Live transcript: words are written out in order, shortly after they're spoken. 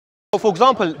For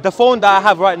example, the phone that I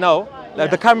have right now,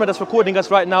 the camera that's recording us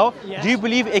right now, Yes. do you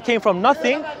believe it came from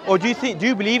nothing, or do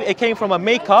you believe it came from a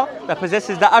maker that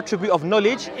possesses the attribute of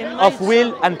knowledge, of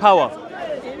will and power?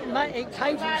 It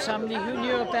came from somebody who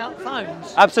knew about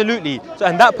phones. Absolutely. So,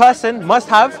 and that person must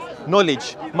have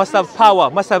knowledge, must have power,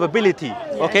 must have ability.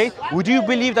 Okay? Would you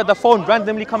believe that the phone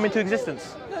randomly come into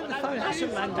existence? No, the phone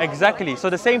hasn't randomly. Exactly. So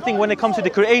the same thing when it comes to the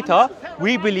creator,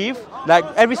 we believe like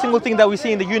every single thing that we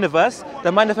see in the universe,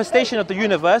 the manifestation of the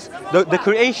universe, the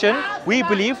creation, we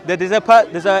believe that there's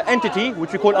an entity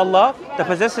which we call Allah that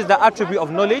possesses the attribute of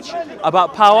knowledge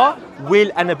about power, will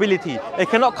and ability. It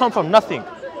cannot come from nothing.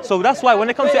 So that's why when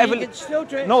it comes to evolution, he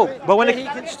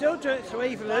can still do it through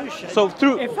evolution. So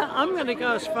through, in fact, I'm going to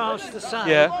go as far as to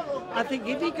say, I think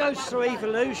if he goes through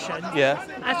evolution,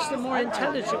 that's the more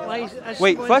intelligent way.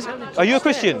 Wait, first, are you a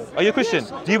Christian? Are you a Christian?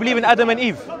 Do you believe in Adam and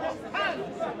Eve?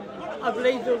 I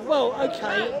believe that. Well,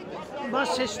 okay. My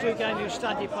sister again, who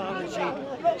studied biology,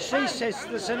 she says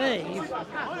there's an Eve,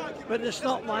 but there's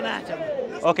not one Adam.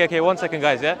 Okay, 1 second,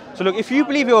 guys. Yeah. So look, if you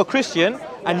believe you're a Christian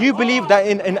and you believe that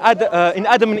in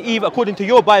Adam and Eve, according to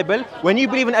your Bible, when you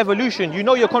believe in evolution, you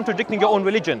know you're contradicting your own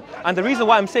religion. And the reason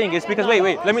why I'm saying is because wait,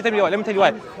 let me tell you why.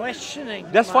 I'm questioning.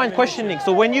 That's fine, questioning.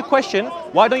 So when you question,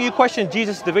 why don't you question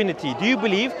Jesus' divinity? Do you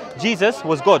believe Jesus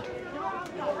was God?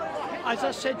 As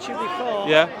I said to you before,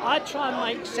 I try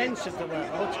and make sense of the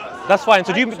world. That's fine.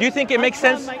 So do you think it makes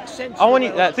sense? I want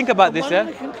you to think about this. One of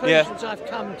the conclusions I've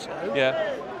come to.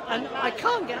 And I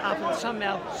can't get up and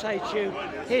somehow say to you,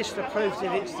 here's the proof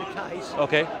that it's the case.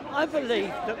 Okay. I believe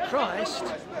that Christ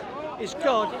is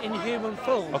God in human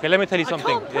form. Okay, let me tell you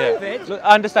something. I can't prove it. Look,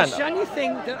 I understand. It's the only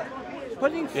thing that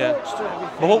putting thoughts to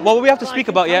everything. But what we have to speak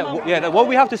about, what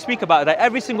we have to speak about, that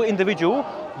every single individual,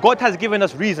 God has given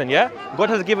us reason, God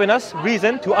has given us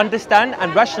reason to understand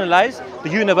and rationalize the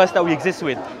universe that we exist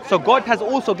with. So God has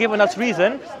also given us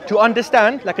reason to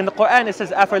understand, like in the Quran it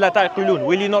says, أَفَلَا تَعْقِلُونَ,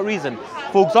 will you not reason?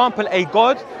 For example, a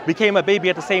God became a baby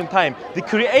at the same time. The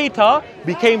creator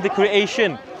became the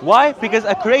creation. Why? Because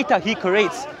a creator, he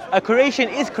creates. A creation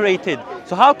is created.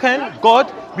 So how can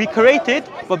God be created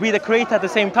but be the creator at the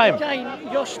same time? Again,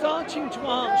 you're starting to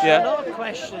answer a lot of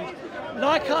questions.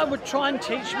 Like I would try and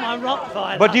teach my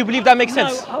Rottweiler. But do you believe that makes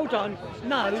sense? No, hold on.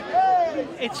 No.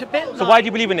 It's a bit like... So why do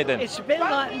you believe in it then? It's a bit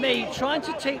like me trying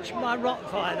to teach my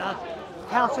Rottweiler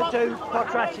how to do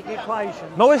quadratic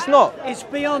equations. No, it's not. It's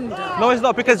beyond that. No, it's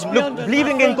not, because look,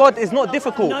 believing in God is not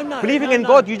difficult. Believing in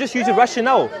God, you just use a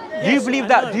rationale. Yes,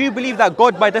 do you believe that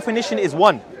God by definition is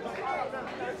one?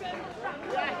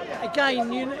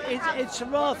 Again, it's a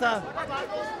rather,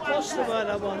 what's the word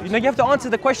I want? You have to answer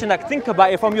the question, like think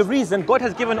about it from your reason. God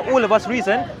has given all of us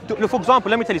reason. For example,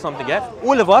 let me tell you something,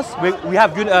 all of us, we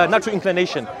have natural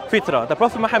inclination, fitra. The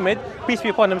Prophet Muhammad, peace be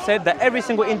upon him, said that every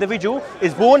single individual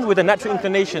is born with a natural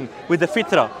inclination, with the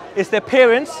fitra. It's their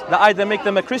parents that either make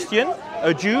them a Christian,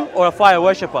 a Jew or a fire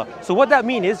worshipper. So what that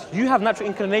means is you have natural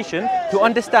inclination to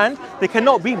understand there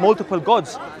cannot be multiple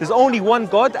gods. There's only one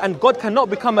God, and God cannot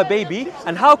become a baby.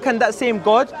 And how can that same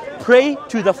God pray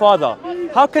to the Father?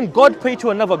 How can God pray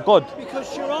to another God?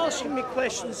 Because you're asking me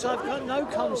questions I've got no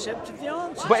concept of the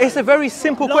answer. But it's a very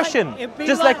simple question.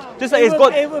 Just like it's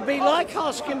God. It would be like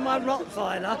asking my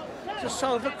Rottweiler to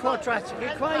solve a quadratic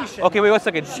equation. Okay, wait 1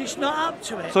 second. She's not up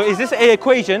to it. So is this an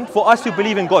equation for us to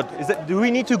believe in God? Do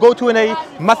we need to go to a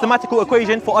mathematical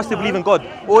equation for us to believe in God?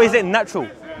 Or is it natural?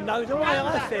 No, the way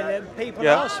I feel it, people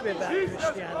ask me about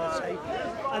Christianity,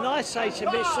 and I say to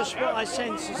them, it's just what I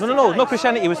sense is No, not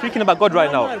Christianity. We're speaking about God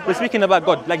right now. We're speaking about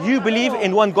God. Like you believe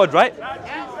in one God, right?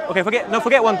 Okay, forget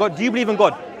one God. Do you believe in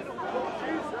God?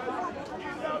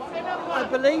 I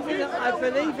believe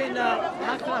in,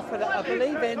 how can I put it? I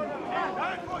believe in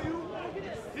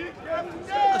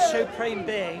a supreme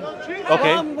being.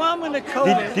 Okay. What I'm going to call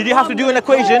it. Did you have to do an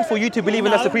equation for you to believe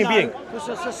in a supreme being? Because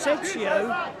as I said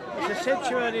to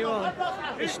you earlier on,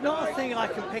 it's not a thing I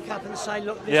can pick up and say,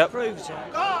 look, this proves it.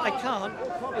 I can't.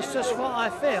 It's just what I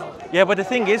feel. Yeah, but the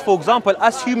thing is, for example,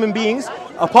 as human beings,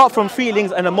 apart from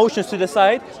feelings and emotions to the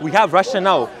side, we have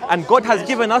rationale. And God has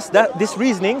given us this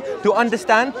reasoning to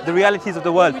understand the realities of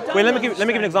the world. Wait, let me give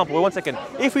an example. Wait 1 second.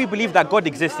 If we believe that God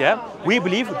exists, we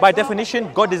believe, by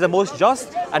definition, God is the most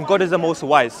just and God is the most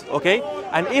wise, okay?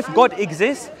 And if God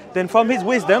exists, then from his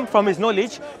wisdom, from his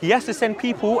knowledge, he has to send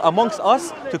people amongst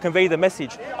us to convey the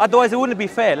message. Otherwise, it wouldn't be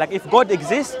fair. Like if God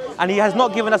exists and he has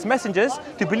not given us messengers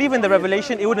to believe in the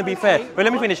revelation, it wouldn't be fair. But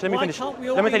let me finish. Let me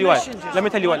tell you why.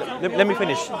 Let me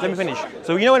finish.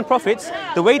 So you know in prophets,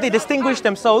 the way they distinguish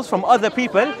themselves from other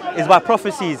people is by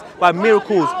prophecies, by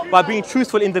miracles, by being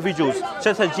truthful individuals,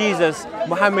 such as Jesus,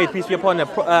 Muhammad, peace be upon him,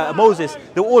 Moses.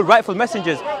 They're all rightful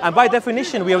messengers. And by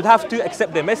definition, revelation, we would have to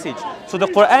accept their message. So the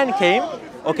Quran came,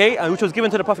 okay, and which was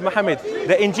given to the Prophet Muhammad.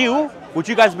 The Injil, which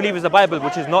you guys believe is the Bible,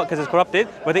 which is not because it's corrupted,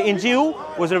 but the Injil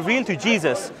was revealed to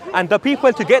Jesus. And the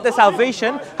people, to get the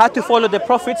salvation, had to follow the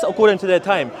prophets according to their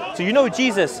time. So you know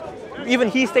Jesus, even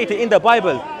he stated in the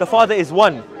Bible, the Father is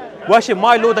one. Worship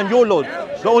my Lord and your Lord.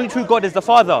 The only true God is the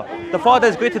Father. The Father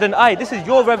is greater than I. This is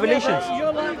your revelations. Yeah,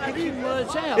 you're like picking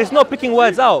words out. It's not picking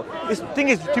words out. The thing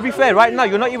is, to be fair, right now,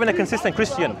 you're not even a consistent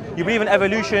Christian. You believe in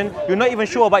evolution. You're not even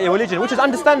sure about your religion, which is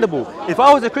understandable. If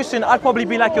I was a Christian, I'd probably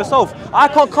be like yourself. I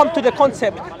can't come to the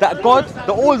concept that God,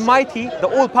 the Almighty, the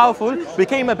All-Powerful,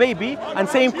 became a baby and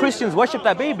same Christians worship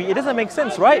that baby. It doesn't make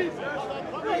sense, right?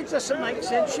 It doesn't make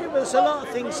sense. There's a lot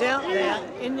of things out there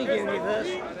in the universe.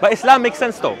 But Islam makes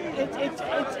sense though.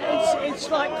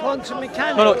 It's like quantum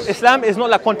mechanics. No, Islam is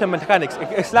not like quantum mechanics.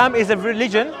 Islam is a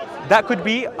religion that could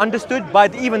be understood by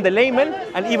even the layman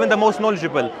and even the most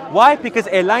knowledgeable. Why? Because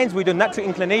it aligns with your natural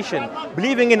inclination.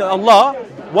 Believing in Allah,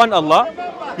 one Allah,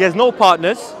 He has no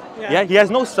partners, yeah, He has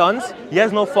no sons, He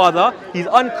has no father, He's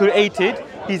uncreated,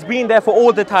 He's been there for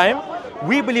all the time.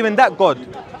 We believe in that God.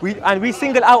 And we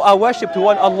single out our worship to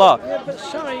one Allah. Yeah, but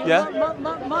sorry,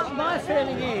 my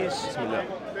feeling is,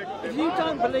 if you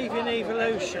don't believe in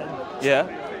evolution,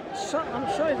 I'm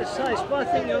sorry to say, but I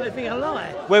think you're living a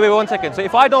lie. Wait, 1 second. So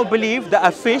if I don't believe that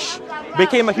a fish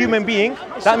became a human being,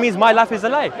 that means my life is a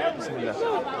lie.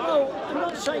 Well, I'm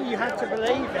not saying you have to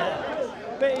believe it,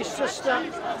 but it's just that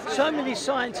so many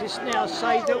scientists now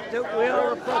say that we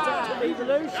are a product of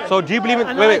evolution. So do you believe in...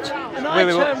 And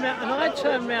I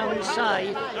turn around and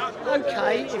say,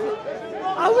 okay,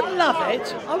 I would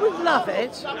love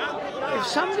it if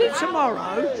somebody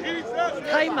tomorrow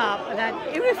came up and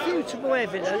had irrefutable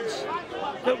evidence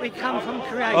that we come from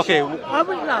creation. Okay. I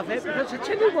would love it, because I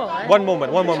tell you why. One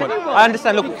moment. I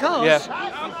understand, look. Because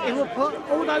it will put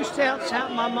all those doubts out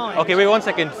of my mind. Okay, wait 1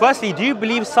 second. Firstly, do you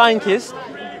believe scientists,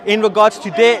 in regards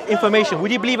to their information,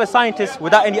 would you believe a scientist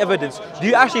without any evidence? Do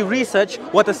you actually research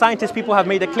what the scientist people have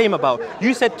made a claim about?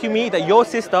 You said to me that your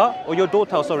sister, or your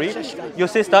daughter, sorry, your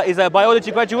sister is a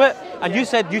biology graduate, and you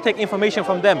said you take information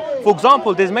from them. For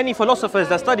example, there's many philosophers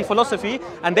that study philosophy,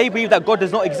 and they believe that God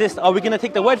does not exist. Are we going to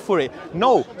take the word for it?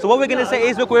 No. So what we're going to say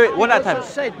is, look, one at a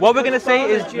time. What we're going to say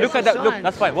is, look at that, look,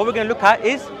 that's fine. What we're going to look at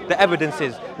is the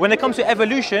evidences. When it comes to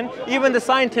evolution, even the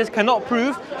scientists cannot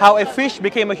prove how a fish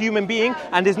became a human being,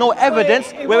 and there's no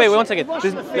evidence. Wait, 1 second.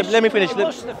 Let me finish.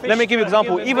 Let me give you an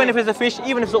example. Even if it's a fish,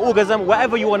 even if it's an organism,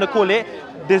 whatever you want to call it,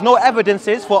 there's no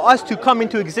evidences for us to come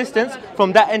into existence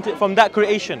from that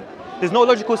creation. There's no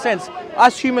logical sense.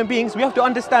 As human beings, we have to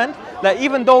understand that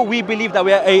even though we believe that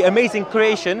we are an amazing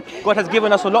creation, God has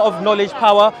given us a lot of knowledge,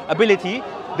 power, ability,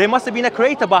 there must have been a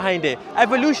creator behind it.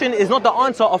 Evolution is not the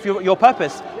answer of your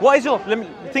purpose. What is let me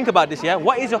think about this, yeah?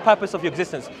 What is your purpose of your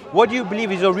existence? What do you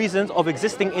believe is your reasons of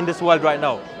existing in this world right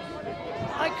now?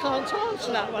 I can't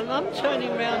answer that one. I'm turning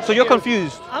around. So you're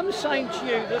confused. I'm saying to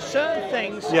you that certain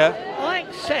things I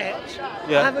accept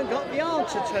I haven't got the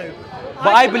answer to.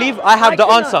 But I believe I have the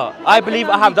answer. I believe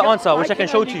I have the answer, which I can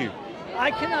show to you. I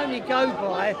can only go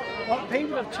by what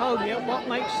people have told me and what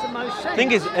makes the most sense.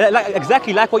 Thing is,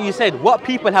 exactly like what you said, what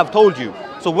people have told you.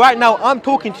 So right now I'm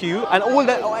talking to you, and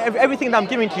everything that I'm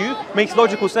giving to you makes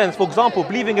logical sense. For example,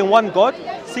 believing in one God,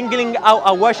 singling out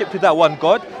our worship to that one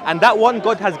God, and that one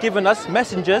God has given us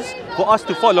messengers for us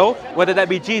to follow, whether that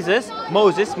be Jesus,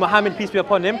 Moses, Muhammad, peace be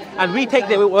upon him, and we take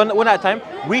one at a time,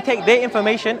 we take their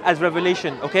information as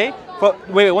revelation, okay?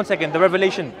 Wait 1 second, the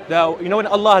revelation, you know when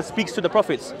Allah speaks to the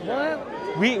prophets? Well,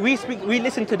 we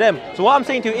listen to them. So what I'm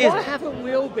saying to you is... Why haven't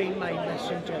we all been made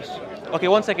messengers? Okay,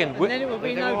 1 second. And then it will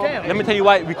be no doubt. Let me tell you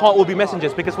why we can't all be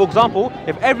messengers. Because, for example,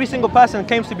 if every single person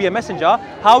claims to be a messenger,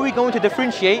 how are we going to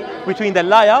differentiate between the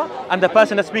liar and the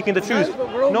person that's speaking the truth?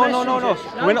 No.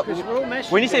 We're not.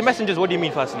 When you say messengers, what do you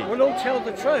mean, firstly? We'll all tell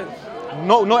the truth.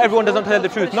 No, not everyone doesn't tell the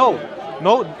truth.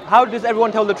 No, how does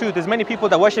everyone tell the truth? There's many people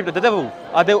that worship the devil.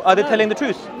 Are they telling the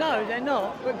truth? No, they're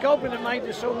not. But God would have made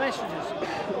us all messengers.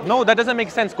 No, that doesn't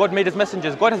make sense. God made us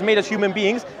messengers. God has made us human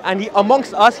beings, and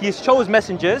amongst us, He chose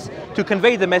messengers to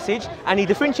convey the message, and He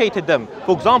differentiated them.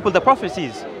 For example, the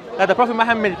prophecies. That the Prophet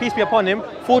Muhammad, peace be upon him,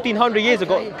 1400 years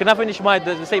ago, can I finish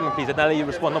the statement please, and I'll let you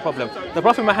respond, no problem. The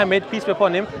Prophet Muhammad, peace be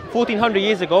upon him, 1400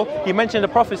 years ago, he mentioned a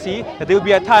prophecy that there will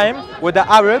be a time where the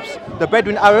Arabs, the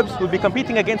Bedouin Arabs, will be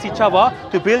competing against each other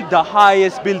to build the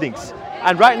highest buildings.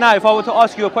 And right now, if I were to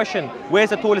ask you a question, where's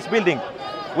the tallest building?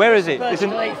 Where is it? It's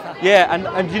in,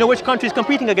 and do you know which country is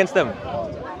competing against them?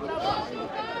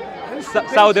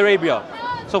 Saudi Arabia.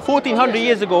 So 1400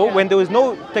 years ago, when there was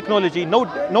no technology,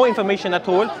 no information at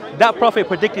all, that prophet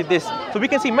predicted this. So we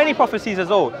can see many prophecies as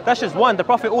well. That's just one. The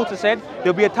prophet also said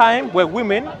there'll be a time where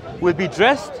women will be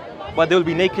dressed, but they will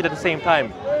be naked at the same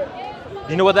time.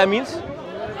 You know what that means?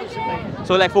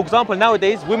 So like, for example,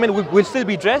 nowadays women will still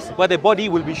be dressed, but their body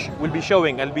will be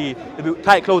showing, and it'll be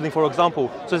tight clothing, for example.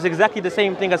 So it's exactly the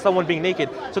same thing as someone being naked.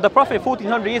 So the Prophet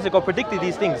 1400 years ago predicted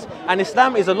these things, and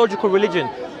Islam is a logical religion.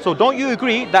 So don't you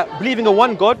agree that believing in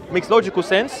one God makes logical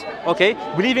sense? Okay,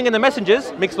 believing in the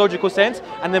messengers makes logical sense,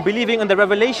 and then believing in the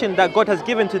revelation that God has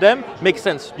given to them makes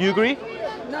sense. Do you agree?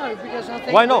 No, because I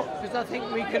think. Why not? Because I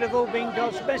think we could have all been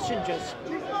God's messengers.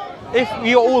 If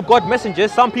we are all God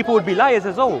messengers, some people would be liars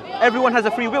as well. Everyone has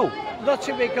a free will. Not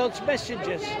to be God's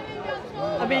messengers.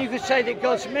 I mean, you could say that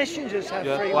God's messengers have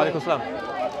free will.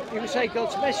 You could say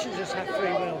God's messengers have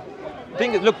free will. The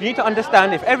thing is, look, you need to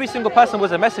understand, if every single person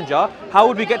was a messenger, how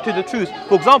would we get to the truth?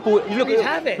 For example, you look. We'd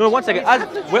have it. No, one second.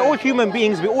 As we're all human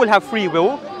beings, we all have free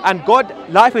will, and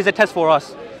life is a test for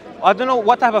us. I don't know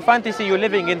what type of fantasy you're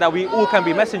living in that we all can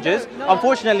be messengers. No.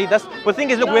 Unfortunately, but the thing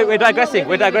is, look, we're digressing.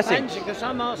 We're digressing.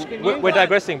 We're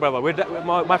digressing, brother.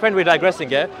 My friend, we're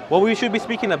digressing, yeah? What we should be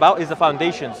speaking about is the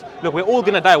foundations. Look, we're all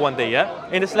going to die one day, yeah?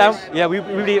 In Islam, yeah,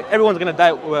 everyone's going to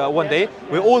die one day.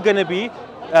 We're all going to be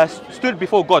stood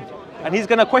before God. And he's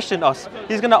going to question us.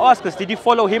 He's going to ask us, did you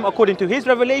follow him according to his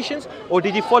revelations, or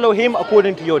did you follow him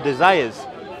according to your desires?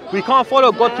 We can't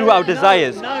follow God through our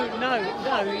desires. No,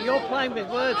 you're playing with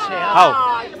words here.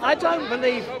 How? I don't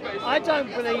believe,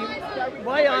 the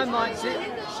way I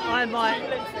might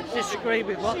disagree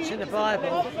with what's in the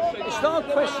Bible, it's not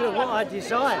a question of what I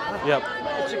desire. Yep.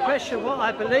 It's a question of what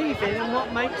I believe in and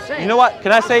what makes sense. You know what,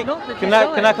 can I say, can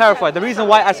I clarify? The reason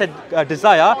why I said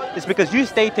desire is because you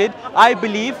stated, I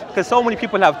believe, because so many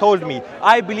people have told me,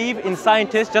 I believe in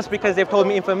scientists just because they've told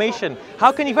me information.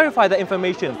 How can you verify that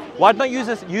information? Why don't you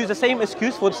use the same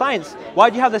excuse for science? Why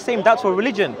do you have the same doubts for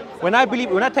religion? When I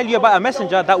tell you about a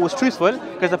messenger that was truthful,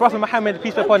 because the Prophet Muhammad,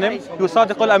 peace be upon him, he was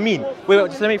Sadiq al-Amin. Wait,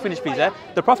 just let me finish, please.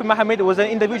 The Prophet Muhammad was an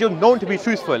individual known to be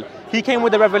truthful. He came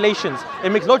with the revelations.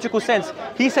 It makes logical sense.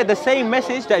 He said the same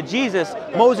message that Jesus,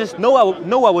 Moses,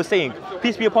 Noah was saying,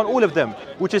 peace be upon all of them,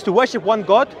 which is to worship one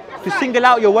God, to single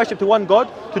out your worship to one God,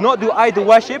 to not do idol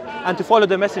worship, and to follow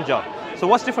the messenger. So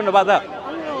what's different about that?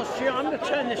 I'm going to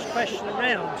turn this question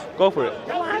around. Go for it.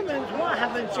 What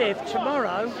happens if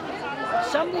tomorrow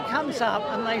somebody comes up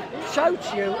and they show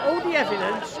to you all the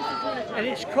evidence, and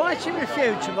it's quite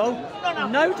irrefutable,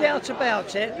 no doubt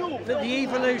about it, that the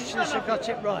evolutionists have got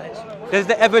it right? Does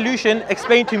the evolution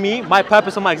explain to me my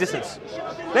purpose of my existence?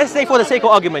 Let's say, for the sake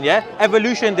of argument, yeah,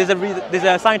 evolution, there's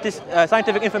a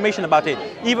scientific information about it,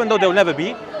 even though there will never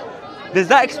be. Does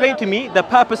that explain to me the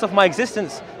purpose of my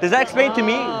existence? Does that explain to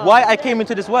me why I came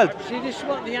into this world? See, this is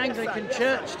what the Anglican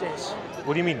Church does.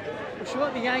 What do you mean? This is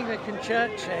what the Anglican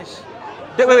Church says.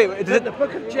 Wait. The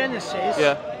book of Genesis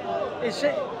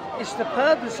is the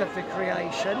purpose of the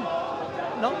creation,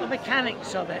 not the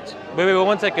mechanics of it. Wait,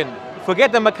 1 second.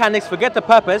 Forget the mechanics, forget the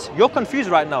purpose. You're confused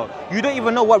right now. You don't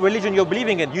even know what religion you're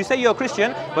believing in. You say you're a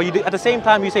Christian, but at the same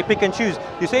time you say pick and choose.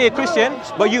 You say you're a Christian,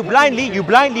 but you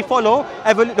blindly follow.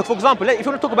 For example, if you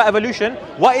want to talk about evolution,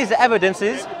 what is the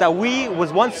evidences that we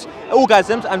was once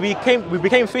organisms and we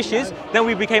became fishes, then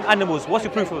we became animals? What's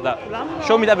your proof of that?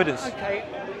 Show me the evidence. Okay.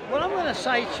 What I'm going to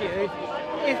say to you,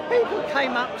 if people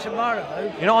came up tomorrow...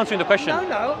 You're not answering the question. No,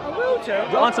 I will do.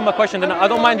 You answer my question, then I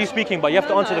don't mind you speaking, but you have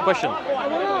to answer the question. I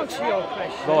will answer your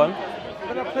question. Go on.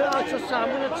 But I'm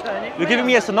going to turn it You're giving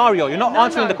me a scenario. You're not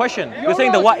answering the question. You're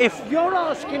saying the what if. You're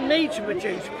asking me to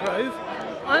produce proof.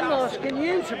 I'm asking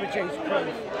you to produce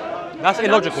proof. That's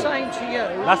illogical. I'm saying to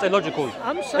you... That's illogical.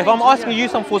 If I'm asking you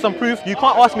for some proof, you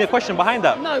can't ask me a question behind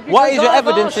that. No, what is your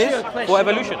evidences for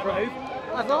evolution?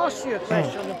 I've asked you a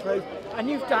question on the proof, and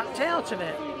you've ducked out of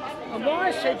it. And what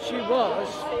I said to you was,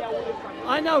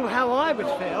 I know how I would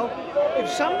feel if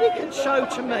somebody can show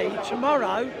to me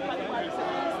tomorrow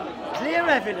clear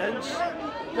evidence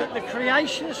that the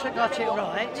creationists have got it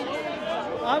right.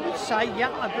 I would say,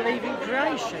 yeah, I believe in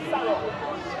creation.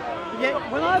 Yet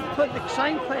when I put the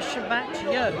same question back to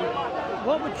you,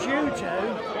 what would you do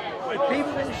if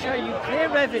people can show you clear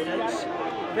evidence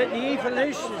that the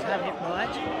evolutionists have it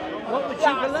right? What would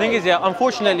you believe? Thing is, yeah,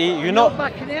 unfortunately, you're not.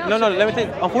 No, let me tell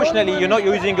you. Unfortunately, you're not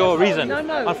using your reason.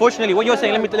 No. Unfortunately, what you're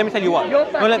saying, let me tell you what.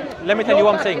 Let me tell you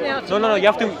what I'm saying. No, you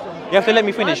have to. You have to let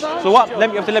me finish. So what?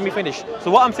 You have to let me finish.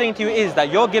 So what I'm saying to you is that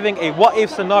you're giving a what-if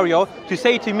scenario to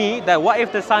say to me that what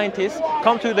if the scientists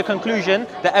come to the conclusion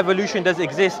that evolution does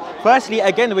exist? Firstly,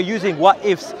 again, we're using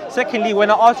what-ifs. Secondly,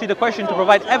 when I asked you the question to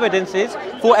provide evidences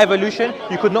for evolution,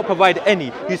 you could not provide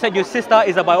any. You said your sister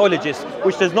is a biologist,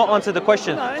 which does not answer the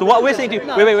question. No, so what we're saying to you,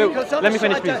 wait, let me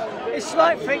finish, please. It's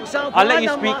like, for example, I'll let you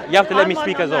speak. You have to let me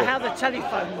speak as well. I don't know how the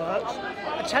telephone works.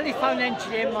 A telephone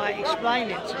engineer might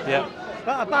explain it to me. Yeah.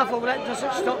 But above all, that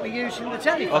doesn't stop me using the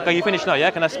telephone. Okay, you finished now,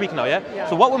 yeah? Can I speak now, yeah?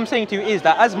 So what I'm saying to you is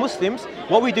that as Muslims,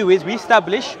 what we do is we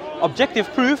establish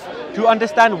objective proof to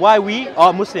understand why we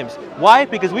are Muslims. Why?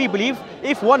 Because we believe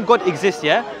if one God exists,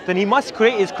 yeah, then he must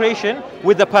create his creation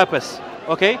with a purpose.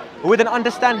 Okay, with an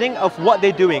understanding of what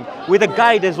they're doing, with a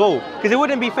guide as well. Because it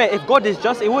wouldn't be fair, if God is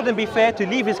just, it wouldn't be fair to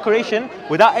leave his creation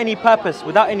without any purpose,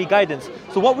 without any guidance.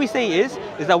 So what we say is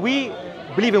that we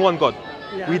believe in one God.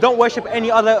 Yeah. We don't worship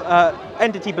any other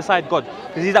entity beside God,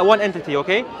 because he's that one entity,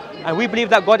 okay? And we believe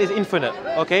that God is infinite,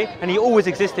 okay? And he always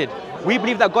existed. We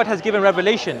believe that God has given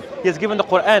revelation. He has given the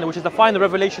Quran, which is the final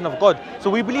revelation of God.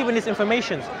 So we believe in his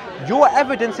information. Your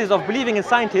evidences of believing in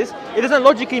scientists, it doesn't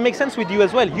logically make sense with you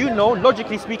as well. You know,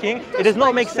 logically speaking, it does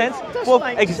not make sense.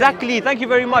 Exactly. Thank you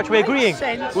very much. We're agreeing.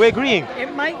 We're agreeing.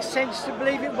 It makes sense to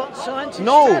believe in what scientists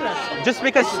tell us. Just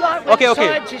because. It's like when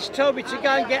scientists told me to go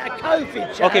and get a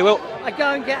COVID jab. Okay, well. I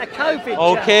go and get a COVID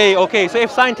jab. Okay. So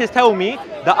if scientists tell me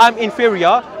that I'm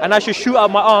inferior and I should shoot out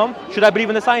my arm, should I believe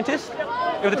in the scientists?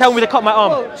 If they tell me to cut my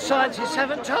arm. Well, scientists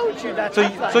haven't told you that.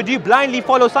 So do you blindly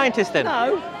follow scientists then?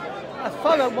 No, I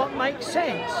follow what makes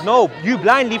sense. No, you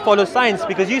blindly follow science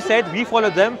because you said we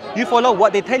follow them. You follow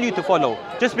what they tell you to follow.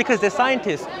 Just because they're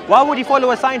scientists. Why would you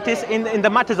follow a scientist in the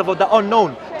matters of the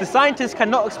unknown? The scientists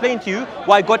cannot explain to you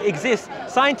why God exists.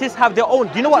 Scientists have their own.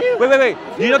 Do you know what? Wait.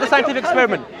 Do you know the scientific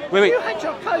experiment? Wait. You had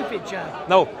your COVID jab.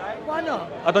 No. Why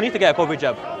not? I don't need to get a COVID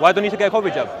jab. Why don't I need to get a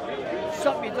COVID jab?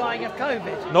 Stop you dying of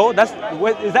COVID. No,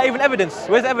 is that even evidence?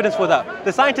 Where's the evidence for that?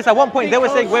 The scientists at one point they were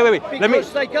saying, wait.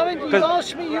 Because they go in. You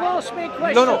asked me a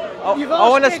question. No. You've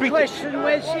asked me a question.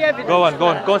 Where's the evidence? Go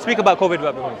on. Speak about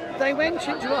COVID. They went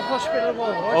into a hospital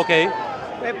ward. Okay.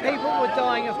 Where people were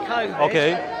dying of COVID.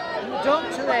 Okay. And the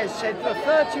doctor there said for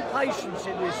 30 patients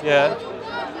in this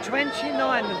ward,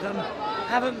 29 of them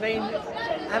haven't been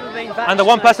vaccinated. And the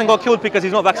one person got killed because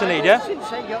he's not vaccinated, yeah? Didn't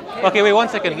say he got killed. Okay, wait 1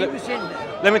 second. He was in there.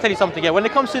 Let me tell you something, yeah. When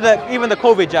it comes to even the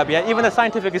COVID jab, yeah, even the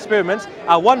scientific experiments,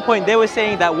 at one point they were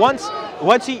saying that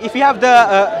if you have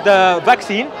the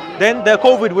vaccine, then the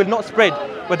COVID will not spread.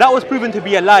 But that was proven to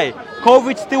be a lie.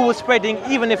 COVID still was spreading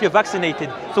even if you're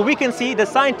vaccinated. So we can see the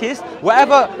scientists,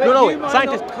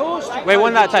 scientists. Wait,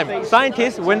 one at a time.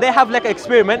 Scientists, when they have like an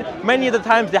experiment, many of the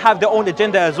times they have their own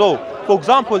agenda as well. For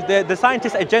example, the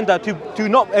scientist's agenda to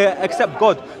not accept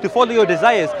God, to follow your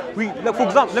desires. For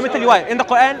example, let me tell you why. In the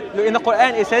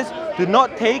Quran, it says, "Do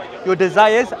not take your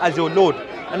desires as your Lord."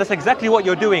 And that's exactly what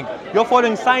you're doing. You're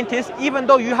following scientists, even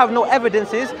though you have no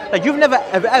evidences, like you've never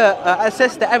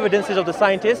assessed the evidences of the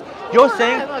scientists. You're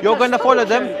saying you're going to follow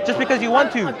them just because you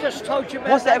want to. I've just told you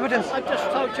about What's the evidence? I've just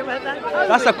told you about that COVID.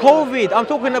 That's a COVID. I'm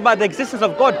talking about the existence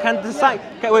of God.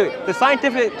 The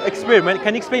scientific experiment,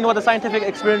 can you explain what the scientific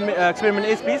experiment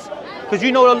is, please? Because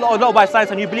you know a lot about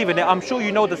science and you believe in it. I'm sure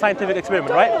you know the scientific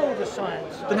experiment, right? I don't know the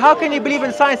science. Then how can you believe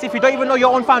in science if you don't even know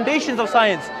your own foundations of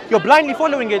science? You're blindly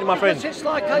following it, my friend. Because it's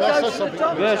like I go to the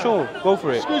doctor. Yeah, sure. Go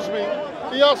for it. Excuse me.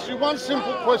 He asked you one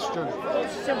simple question.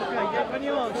 What's the simple question? Can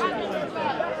you answer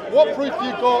it? What proof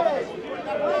you got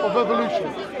of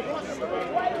evolution?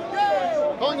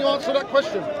 Can't you answer that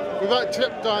question without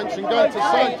tip dancing, going to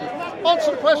scientists?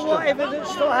 Answer the question. What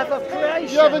evidence do I have of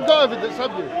creation? You haven't got evidence,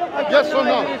 have you? Yes or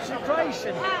no?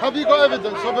 Creation. Have you got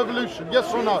evidence of evolution?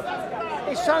 Yes or no?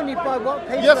 It's only by what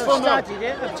people have studied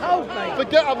it have told me.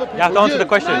 Forget other people. You have to answer the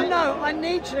question. No, I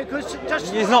need to because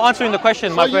just. He's not answering the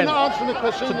question, my friend. So you're not answering the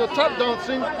question. You're tap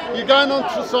dancing. You're going on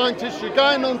to scientists. You're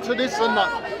going on to this and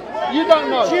that. You don't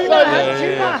know. Do you know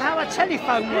how a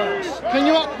telephone works? Can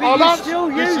you? I'll answer.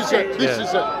 This is it. This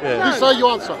is it. This is how you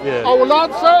answer. I will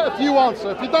answer if you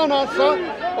answer. If you don't answer,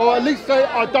 or at least say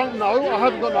I don't know, I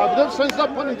haven't got no evidence. So there's no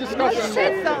point in discussing. I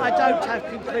said that I don't have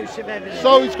conclusive evidence.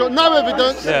 So he's got no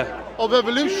evidence of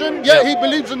evolution. Yet he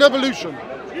believes in evolution.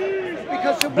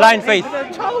 Because of blind faith.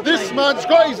 This man's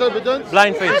got his evidence.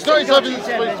 Blind faith. He's got his evidence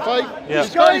for his faith.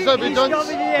 He's got his evidence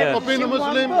of being a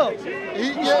Muslim.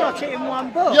 He's got it in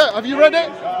one book. Yeah, have you read it?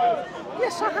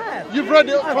 Yes, I have. You've read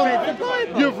it I've read the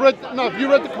Bible. Have you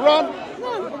read the Quran?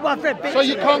 No, I've read bits. So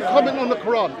you can't comment on the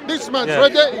Quran. This man's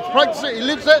read it, he's practiced it, he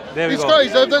lives it, he's got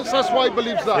his evidence, that's why he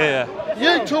believes that.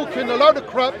 You're talking a load of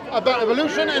crap about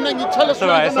evolution and then you tell us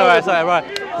it's alright.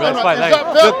 That's fine. Is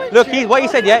that fair? Look, what he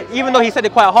said, yeah, even though he said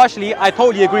it quite harshly, I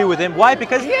totally agree with him. Why?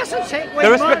 Because he hasn't said,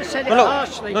 well, he might have said it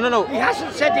harshly. No. He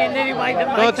hasn't said it in any way that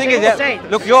No, makes the thing is,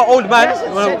 sense. look, you're old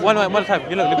man. One time.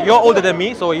 Look, you're older than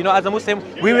me, so as a Muslim,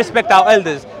 we respect our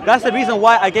elders. That's the reason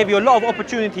why I gave you a lot of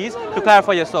opportunities to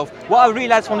clarify yourself. What I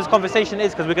realized from this conversation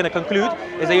is, because we're going to conclude,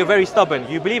 is that you're very stubborn.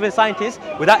 You believe in scientists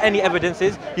without any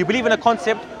evidences. You believe in a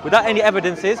concept without any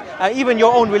evidences. And even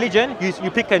your own religion,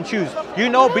 you pick and choose.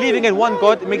 Believing in one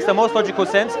God makes the most logical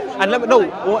sense. And I'm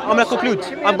going to conclude.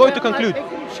 I'm going to conclude.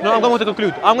 No, I'm going to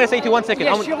conclude. I'm going to say to you 1 second.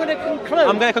 Yes, you're going to conclude.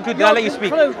 I'm going to conclude, then I'll let you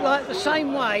speak. Conclude like the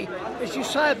same way as you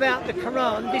say about the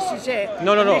Quran, this is it.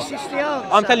 No. This is the answer.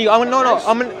 I'm telling you, I'm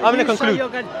going to conclude.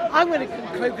 I'm going to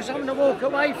conclude because I'm going to walk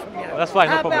away from you. That's fine,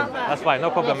 no problem. That's fine,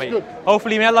 no problem, mate.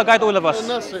 Hopefully, may Allah guide all of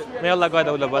us. May Allah guide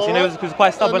all of us. He was quite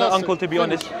a stubborn uncle, to be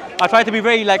honest. I try to be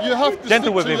very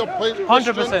gentle with him.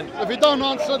 100%. If he don't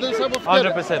answer, then say, well,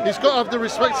 100%. He's got to have the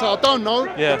respect. So I don't know.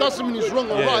 Yeah. It doesn't mean he's wrong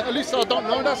or right. At least I don't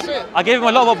know. That's it. I gave him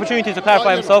a lot of opportunities to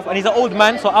clarify himself, and he's an old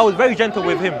man, so I was very gentle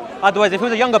with him. Otherwise, if he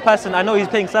was a younger person, I know he's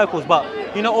playing circles, but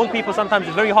old people sometimes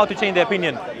it's very hard to change their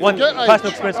opinion. One personal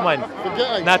experience of mine.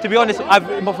 Now, to be honest,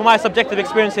 from my subjective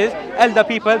experiences, elder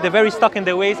people, they're very stuck in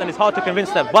their ways, and it's hard to convince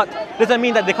them. But doesn't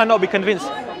mean that they cannot be convinced.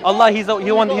 Allah, He's the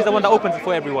one that opens it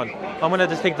for everyone. I'm gonna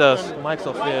just take the mics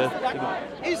off here.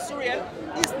 Israel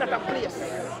is not a place.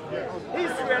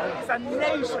 Israel is a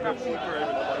nation of people.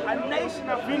 A nation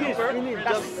of people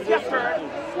that scattered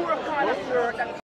 4 corners of the earth.